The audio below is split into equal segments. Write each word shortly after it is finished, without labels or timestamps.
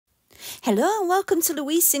Hello and welcome to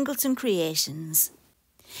Louise Singleton Creations.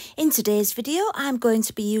 In today's video I'm going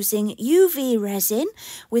to be using UV resin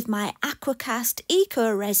with my Aqua Cast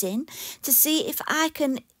Eco resin to see if I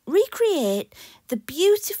can recreate the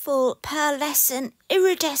beautiful pearlescent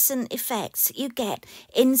iridescent effects you get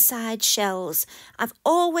inside shells. I've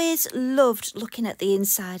always loved looking at the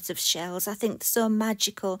insides of shells. I think they're so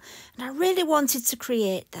magical and I really wanted to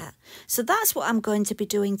create that. So that's what I'm going to be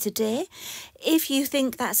doing today. If you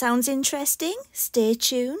think that sounds interesting, stay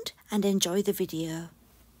tuned and enjoy the video.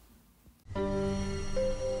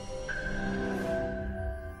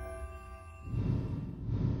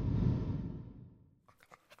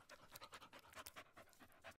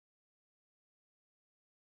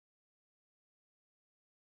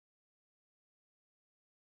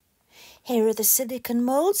 Here are the silicone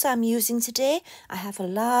moulds I'm using today. I have a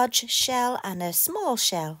large shell and a small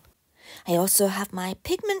shell. I also have my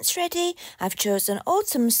pigments ready. I've chosen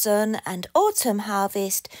Autumn Sun and Autumn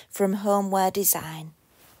Harvest from Homeware Design.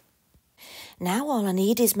 Now all I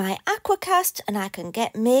need is my Aqua Cast and I can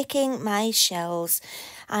get making my shells.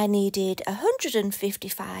 I needed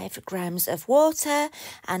 155 grams of water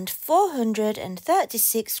and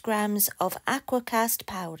 436 grams of Aqua Cast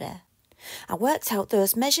powder. I worked out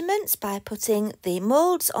those measurements by putting the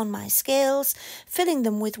moulds on my scales, filling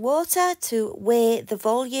them with water to weigh the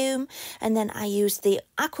volume, and then I used the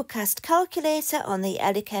Aqua Cast calculator on the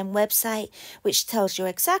Elichem website, which tells you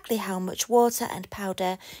exactly how much water and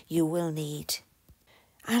powder you will need.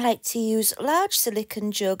 I like to use large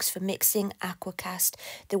silicone jugs for mixing Aqua Cast.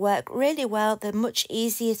 They work really well. They're much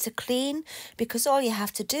easier to clean because all you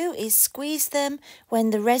have to do is squeeze them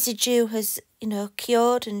when the residue has,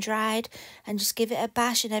 cured and dried, and just give it a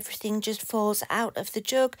bash and everything just falls out of the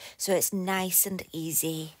jug, so it's nice and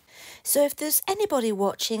easy. So if there's anybody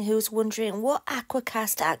watching who's wondering what Aqua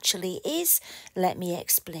Cast actually is, let me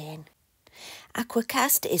explain. Aqua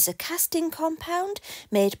Cast is a casting compound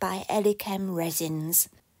made by Elichem Resins.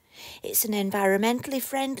 It's an environmentally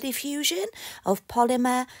friendly fusion of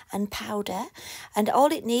polymer and powder, and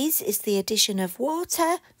all it needs is the addition of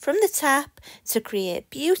water from the tap to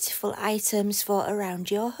create beautiful items for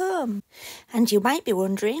around your home. And you might be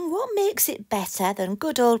wondering, what makes it better than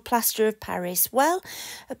good old plaster of Paris? Well,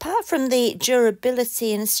 apart from the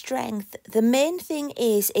durability and strength, the main thing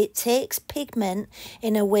is it takes pigment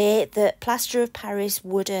in a way that plaster of Paris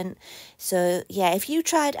wouldn't. So yeah, if you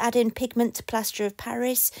tried adding pigment to plaster of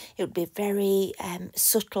Paris, it would be very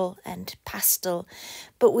subtle and pastel.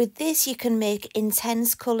 But with this you can make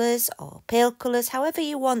intense colours or pale colours, however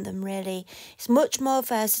you want them really. It's much more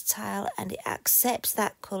versatile and it accepts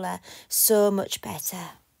that colour so much better.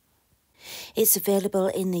 It's available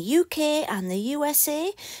in the UK and the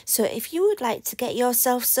USA, so if you would like to get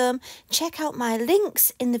yourself some, check out my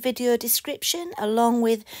links in the video description along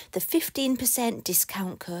with the 15%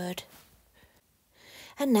 discount code.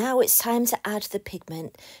 And now it's time to add the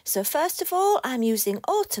pigment. So first of all, I'm using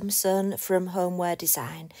Autumn Sun from Homeware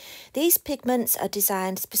Design. These pigments are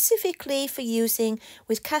designed specifically for using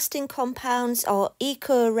with casting compounds or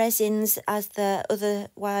eco resins as they're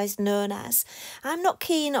otherwise known as. I'm not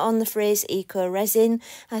keen on the phrase eco resin.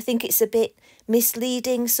 I think it's a bit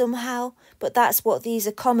misleading somehow, but that's what these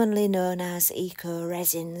are commonly known as, eco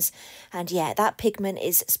resins. And yeah, that pigment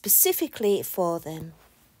is specifically for them.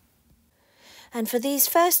 And for these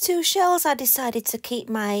first two shells, I decided to keep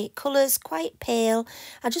my colours quite pale.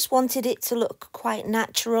 I just wanted it to look quite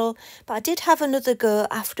natural. But I did have another go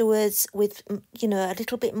afterwards with, a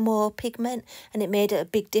little bit more pigment. And it made a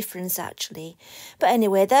big difference, actually. But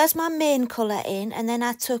anyway, there's my main colour in. And then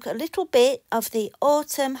I took a little bit of the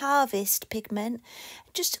Autumn Harvest pigment,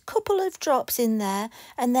 just a couple of drops in there,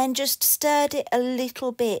 and then just stirred it a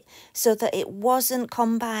little bit so that it wasn't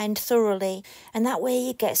combined thoroughly, and that way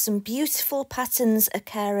you get some beautiful patterns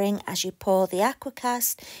occurring as you pour the Aqua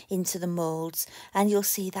Cast into the moulds, and you'll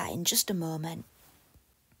see that in just a moment.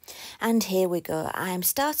 And here we go. I'm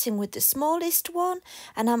starting with the smallest one,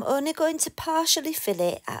 and I'm only going to partially fill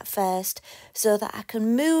it at first so that I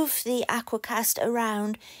can move the Aqua Cast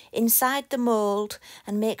around inside the mould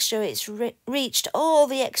and make sure it's reached all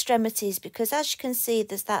the extremities, because as you can see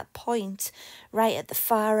there's that point right at the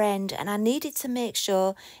far end, and I needed to make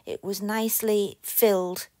sure it was nicely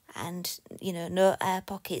filled and no air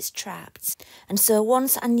pockets trapped. And so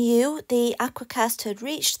once I knew the Aqua Cast had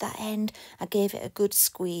reached that end, I gave it a good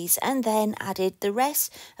squeeze and then added the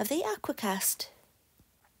rest of the Aqua Cast.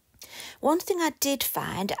 One thing I did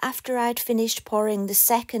find after I'd finished pouring the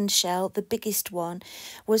second shell, the biggest one,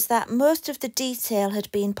 was that most of the detail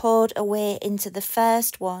had been poured away into the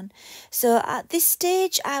first one. So at this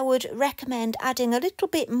stage I would recommend adding a little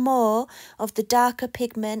bit more of the darker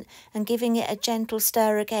pigment and giving it a gentle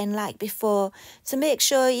stir again like before to make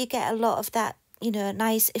sure you get a lot of that, you know,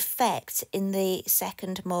 nice effect in the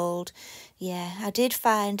second mould. Yeah, I did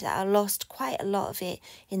find that I lost quite a lot of it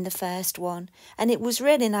in the first one, and it was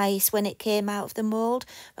really nice when it came out of the mould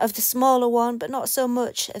of the smaller one, but not so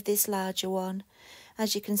much of this larger one.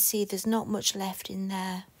 As you can see, there's not much left in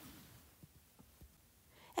there.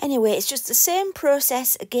 Anyway, it's just the same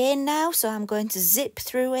process again now, so I'm going to zip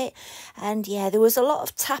through it. And yeah, there was a lot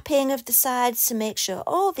of tapping of the sides to make sure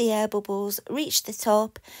all the air bubbles reach the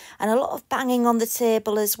top, and a lot of banging on the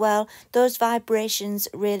table as well. Those vibrations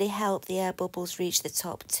really help the air bubbles reach the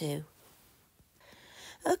top too.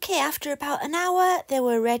 Okay, after about an hour, they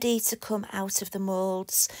were ready to come out of the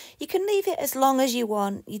moulds. You can leave it as long as you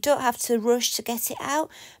want. You don't have to rush to get it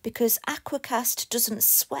out because Aqua Cast doesn't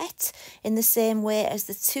sweat in the same way as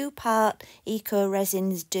the two-part Eco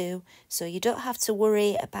Resins do. So you don't have to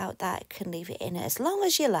worry about that. You can leave it in as long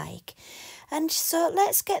as you like. And so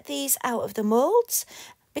let's get these out of the moulds.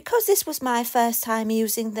 Because this was my first time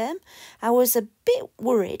using them, I was a bit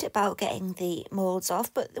worried about getting the moulds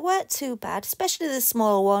off, but they weren't too bad, especially the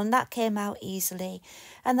small one. That came out easily,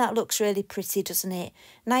 and that looks really pretty, doesn't it?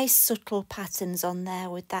 Nice subtle patterns on there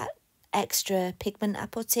with that extra pigment I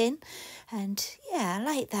put in, and yeah, I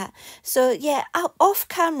like that. So yeah, off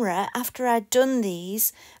camera, after I'd done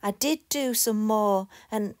these, I did do some more,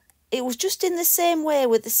 and it was just in the same way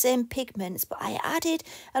with the same pigments, but I added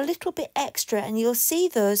a little bit extra, and you'll see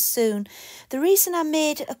those soon. The reason I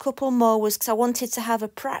made a couple more was because I wanted to have a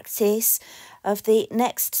practice of the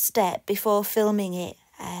next step before filming it.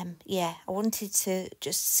 Yeah, I wanted to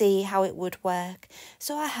just see how it would work.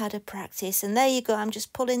 So I had a practice, and there you go. I'm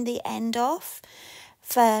just pulling the end off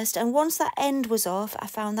first, and once that end was off, I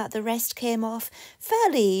found that the rest came off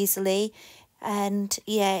fairly easily. And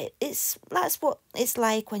yeah, that's what it's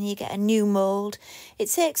like when you get a new mould.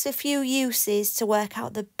 It takes a few uses to work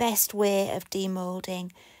out the best way of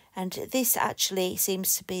demoulding, and this actually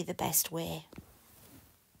seems to be the best way.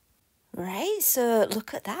 Right, so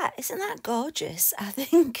look at that. Isn't that gorgeous? I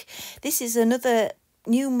think this is another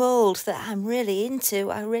new mould that I'm really into.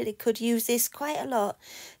 I really could use this quite a lot.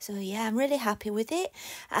 So yeah, I'm really happy with it,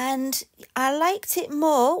 and I liked it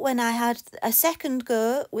more when I had a second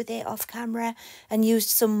go with it off camera and used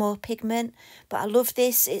some more pigment. But I love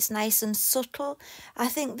this. It's nice and subtle. I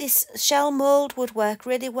think this shell mould would work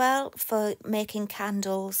really well for making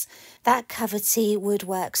candles. That cavity would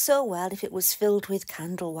work so well if it was filled with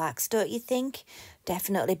candle wax, don't you think?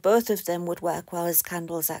 Definitely both of them would work well as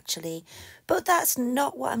candles actually. But that's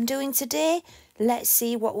not what I'm doing today. Let's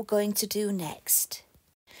see what we're going to do next.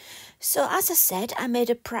 So as I said, I made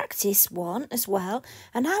a practice one as well,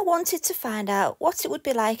 and I wanted to find out what it would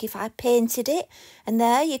be like if I painted it. And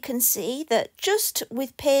there you can see that just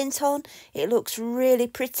with paint on, it looks really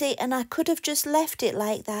pretty, and I could have just left it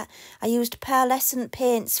like that. I used pearlescent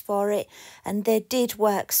paints for it, and they did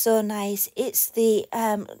work so nice. It's the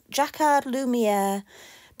Jacquard Lumiere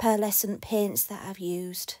pearlescent paints that I've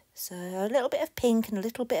used. So a little bit of pink and a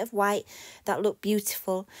little bit of white, that look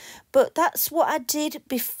beautiful. But that's what I did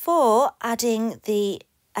before adding the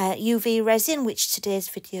UV resin, which today's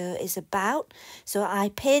video is about. So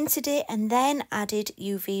I painted it and then added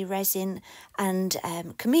UV resin and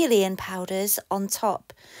chameleon powders on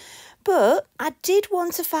top. But I did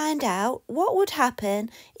want to find out what would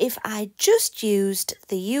happen if I just used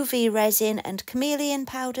the UV resin and chameleon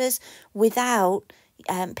powders without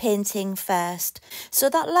painting first. So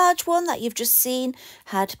that large one that you've just seen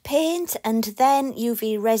had paint and then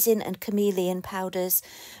UV resin and chameleon powders.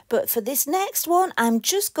 But for this next one, I'm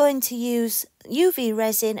just going to use UV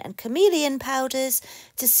resin and chameleon powders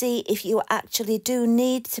to see if you actually do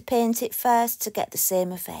need to paint it first to get the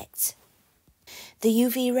same effect. The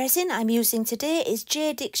UV resin I'm using today is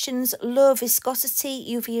J. Diction's Low Viscosity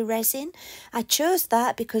UV resin. I chose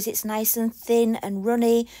that because it's nice and thin and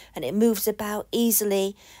runny and it moves about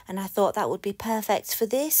easily, and I thought that would be perfect for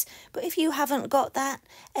this. But if you haven't got that,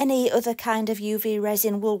 any other kind of UV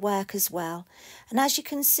resin will work as well. And as you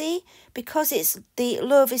can see, because it's the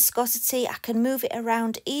low viscosity, I can move it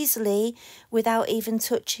around easily without even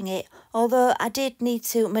touching it, although I did need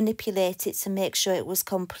to manipulate it to make sure it was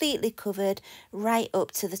completely covered right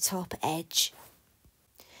up to the top edge.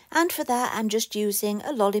 And for that, I'm just using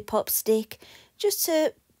a lollipop stick just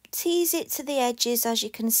to tease it to the edges, as you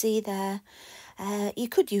can see there. You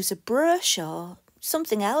could use a brush or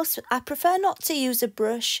something else. I prefer not to use a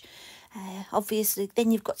brush. Obviously,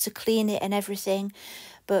 then you've got to clean it and everything.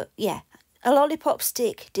 But yeah, a lollipop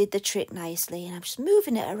stick did the trick nicely, and I'm just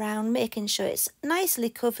moving it around, making sure it's nicely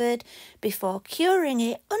covered before curing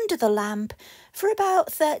it under the lamp for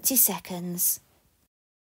about 30 seconds.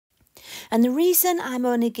 And the reason I'm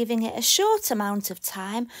only giving it a short amount of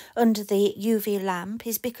time under the UV lamp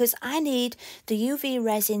is because I need the UV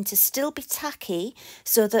resin to still be tacky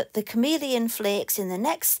so that the chameleon flakes in the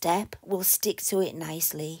next step will stick to it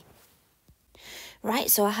nicely.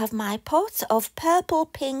 Right, so I have my pot of purple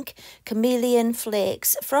pink chameleon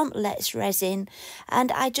flakes from Let's Resin,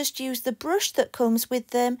 and I just use the brush that comes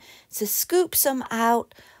with them to scoop some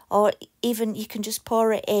out, or even you can just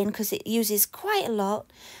pour it in because it uses quite a lot,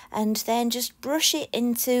 and then just brush it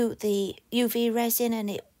into the UV resin and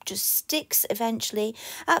it just sticks eventually.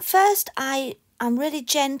 At first I'm really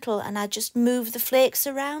gentle and I just move the flakes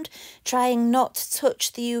around, trying not to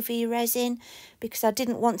touch the UV resin because I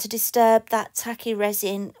didn't want to disturb that tacky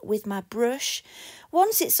resin with my brush.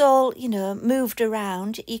 Once it's all, moved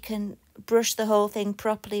around, you can brush the whole thing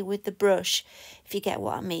properly with the brush, if you get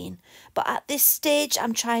what I mean. But at this stage,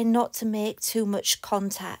 I'm trying not to make too much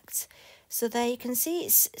contact. So there you can see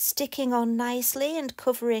it's sticking on nicely and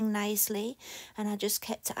covering nicely, and I just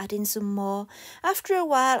kept adding some more. After a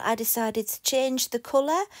while I decided to change the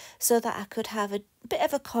colour so that I could have a bit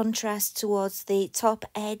of a contrast towards the top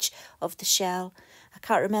edge of the shell. I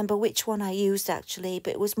can't remember which one I used actually,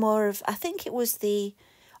 but it was more of, I think it was the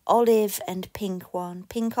olive and pink one,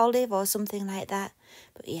 pink olive or something like that.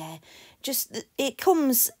 But yeah, just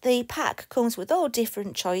the pack comes with all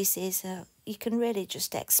different choices, so you can really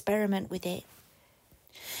just experiment with it.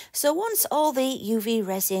 So once all the UV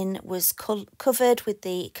resin was covered with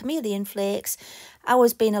the chameleon flakes, I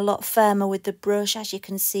was being a lot firmer with the brush, as you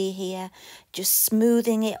can see here, just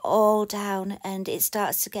smoothing it all down, and it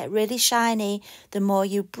starts to get really shiny the more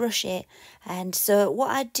you brush it. And so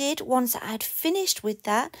what I did once I'd finished with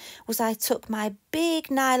that was I took my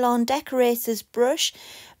big nylon decorator's brush,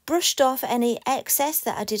 brushed off any excess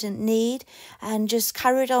that I didn't need, and just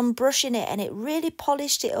carried on brushing it, and it really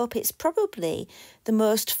polished it up. It's probably the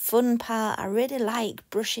most fun part. I really like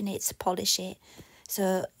brushing it to polish it.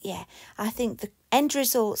 So yeah, I think the end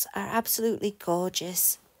results are absolutely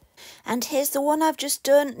gorgeous. And here's the one I've just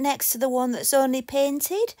done next to the one that's only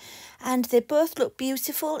painted, and they both look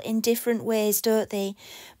beautiful in different ways, don't they?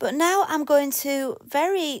 But now I'm going to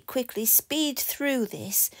very quickly speed through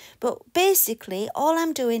this, but basically all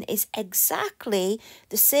I'm doing is exactly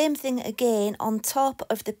the same thing again on top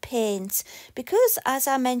of the paint, because as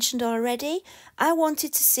I mentioned already, I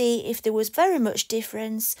wanted to see if there was very much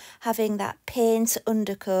difference having that paint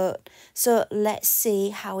undercoat. So let's see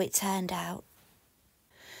how it turned out.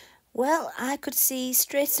 Well, I could see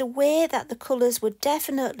straight away that the colours were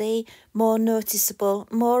definitely more noticeable,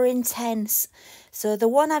 more intense. So the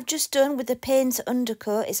one I've just done with the paint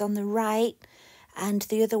undercoat is on the right, and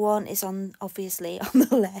the other one is obviously on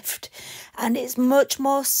the left. And it's much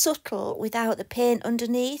more subtle without the paint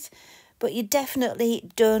underneath, but you definitely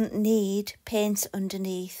don't need paint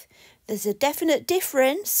underneath. There's a definite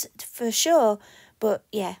difference for sure, but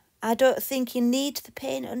yeah, I don't think you need the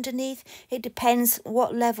paint underneath. It depends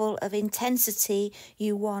what level of intensity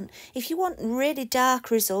you want. If you want really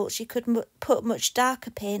dark results, you could put much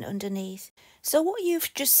darker paint underneath. So what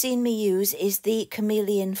you've just seen me use is the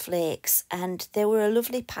chameleon flakes, and they were a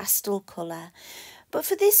lovely pastel colour. But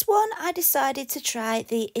for this one, I decided to try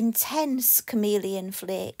the intense chameleon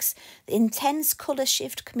flakes. The intense colour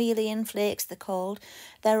shift chameleon flakes, they're called.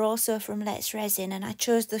 They're also from Let's Resin, and I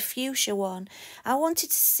chose the fuchsia one. I wanted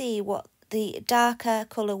to see what the darker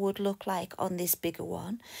colour would look like on this bigger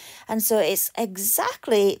one. And so it's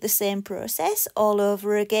exactly the same process all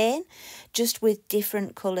over again, just with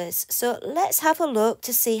different colours. So let's have a look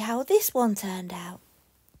to see how this one turned out.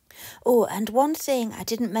 Oh, and one thing I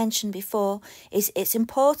didn't mention before is it's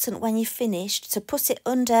important when you've finished to put it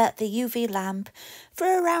under the UV lamp for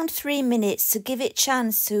around 3 minutes to give it a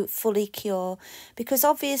chance to fully cure, because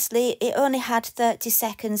obviously it only had 30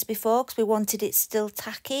 seconds before because we wanted it still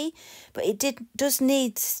tacky, but it does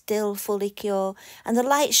need still fully cure, and the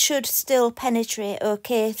light should still penetrate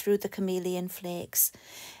okay through the chameleon flakes.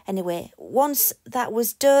 Anyway, once that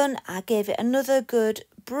was done, I gave it another good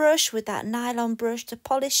brush with that nylon brush to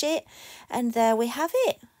polish it, and there we have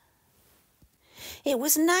it. It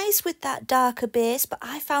was nice with that darker base, but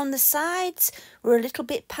I found the sides were a little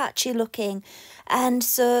bit patchy looking, and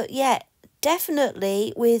so yeah,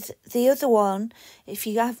 definitely with the other one, if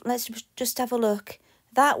you have, let's just have a look,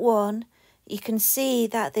 that one, you can see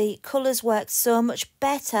that the colours work so much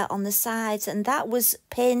better on the sides, and that was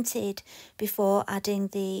painted before adding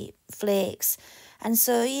the flakes. And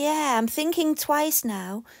so, yeah, I'm thinking twice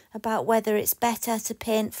now about whether it's better to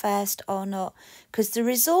paint first or not, because the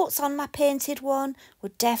results on my painted one were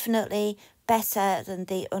definitely better than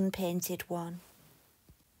the unpainted one.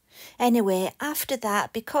 Anyway, after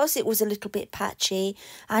that, because it was a little bit patchy,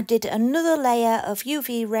 I did another layer of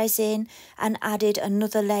UV resin and added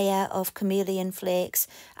another layer of chameleon flakes,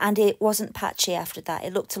 and it wasn't patchy after that.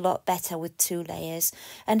 It looked a lot better with 2 layers.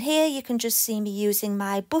 And here you can just see me using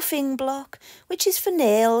my buffing block, which is for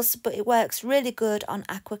nails, but it works really good on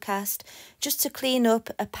Aqua Cast, just to clean up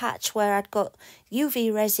a patch where I'd got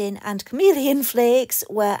UV resin and chameleon flakes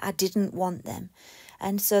where I didn't want them.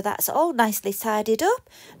 And so that's all nicely tidied up.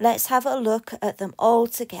 Let's have a look at them all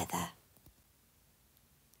together.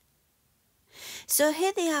 So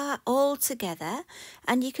here they are all together,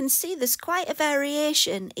 and you can see there's quite a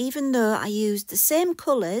variation even though I used the same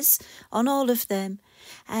colours on all of them.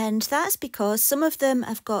 And that's because some of them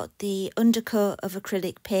have got the undercoat of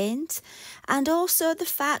acrylic paint, and also the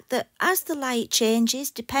fact that as the light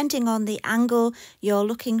changes, depending on the angle you're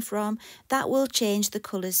looking from, that will change the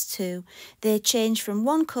colours too. They change from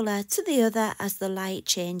one colour to the other as the light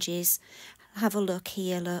changes. Have a look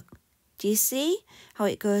here, look. Do you see how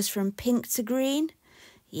it goes from pink to green?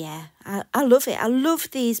 Yeah, I love it. I love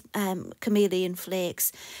these chameleon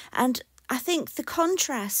flakes. And I think the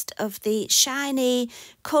contrast of the shiny,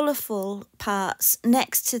 colourful parts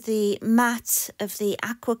next to the matte of the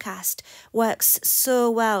Aqua Cast works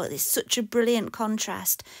so well. It's such a brilliant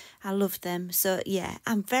contrast. I love them. So yeah,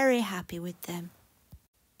 I'm very happy with them.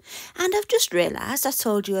 And I've just realised I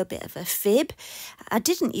told you a bit of a fib. I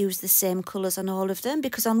didn't use the same colours on all of them,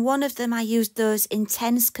 because on one of them I used those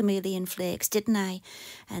intense chameleon flakes, didn't I?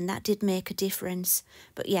 And that did make a difference.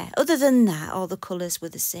 But yeah, other than that, all the colours were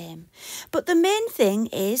the same. But the main thing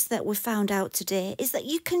is that we found out today is that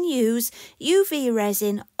you can use UV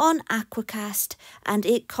resin on Aqua Cast and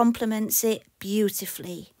it complements it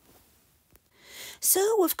beautifully.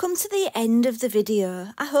 So we've come to the end of the video.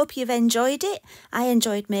 I hope you've enjoyed it. I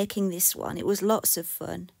enjoyed making this one. It was lots of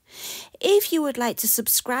fun. If you would like to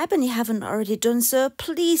subscribe and you haven't already done so,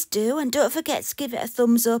 please do. And don't forget to give it a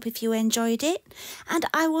thumbs up if you enjoyed it. And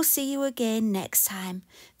I will see you again next time.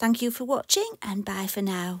 Thank you for watching, and bye for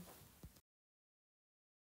now.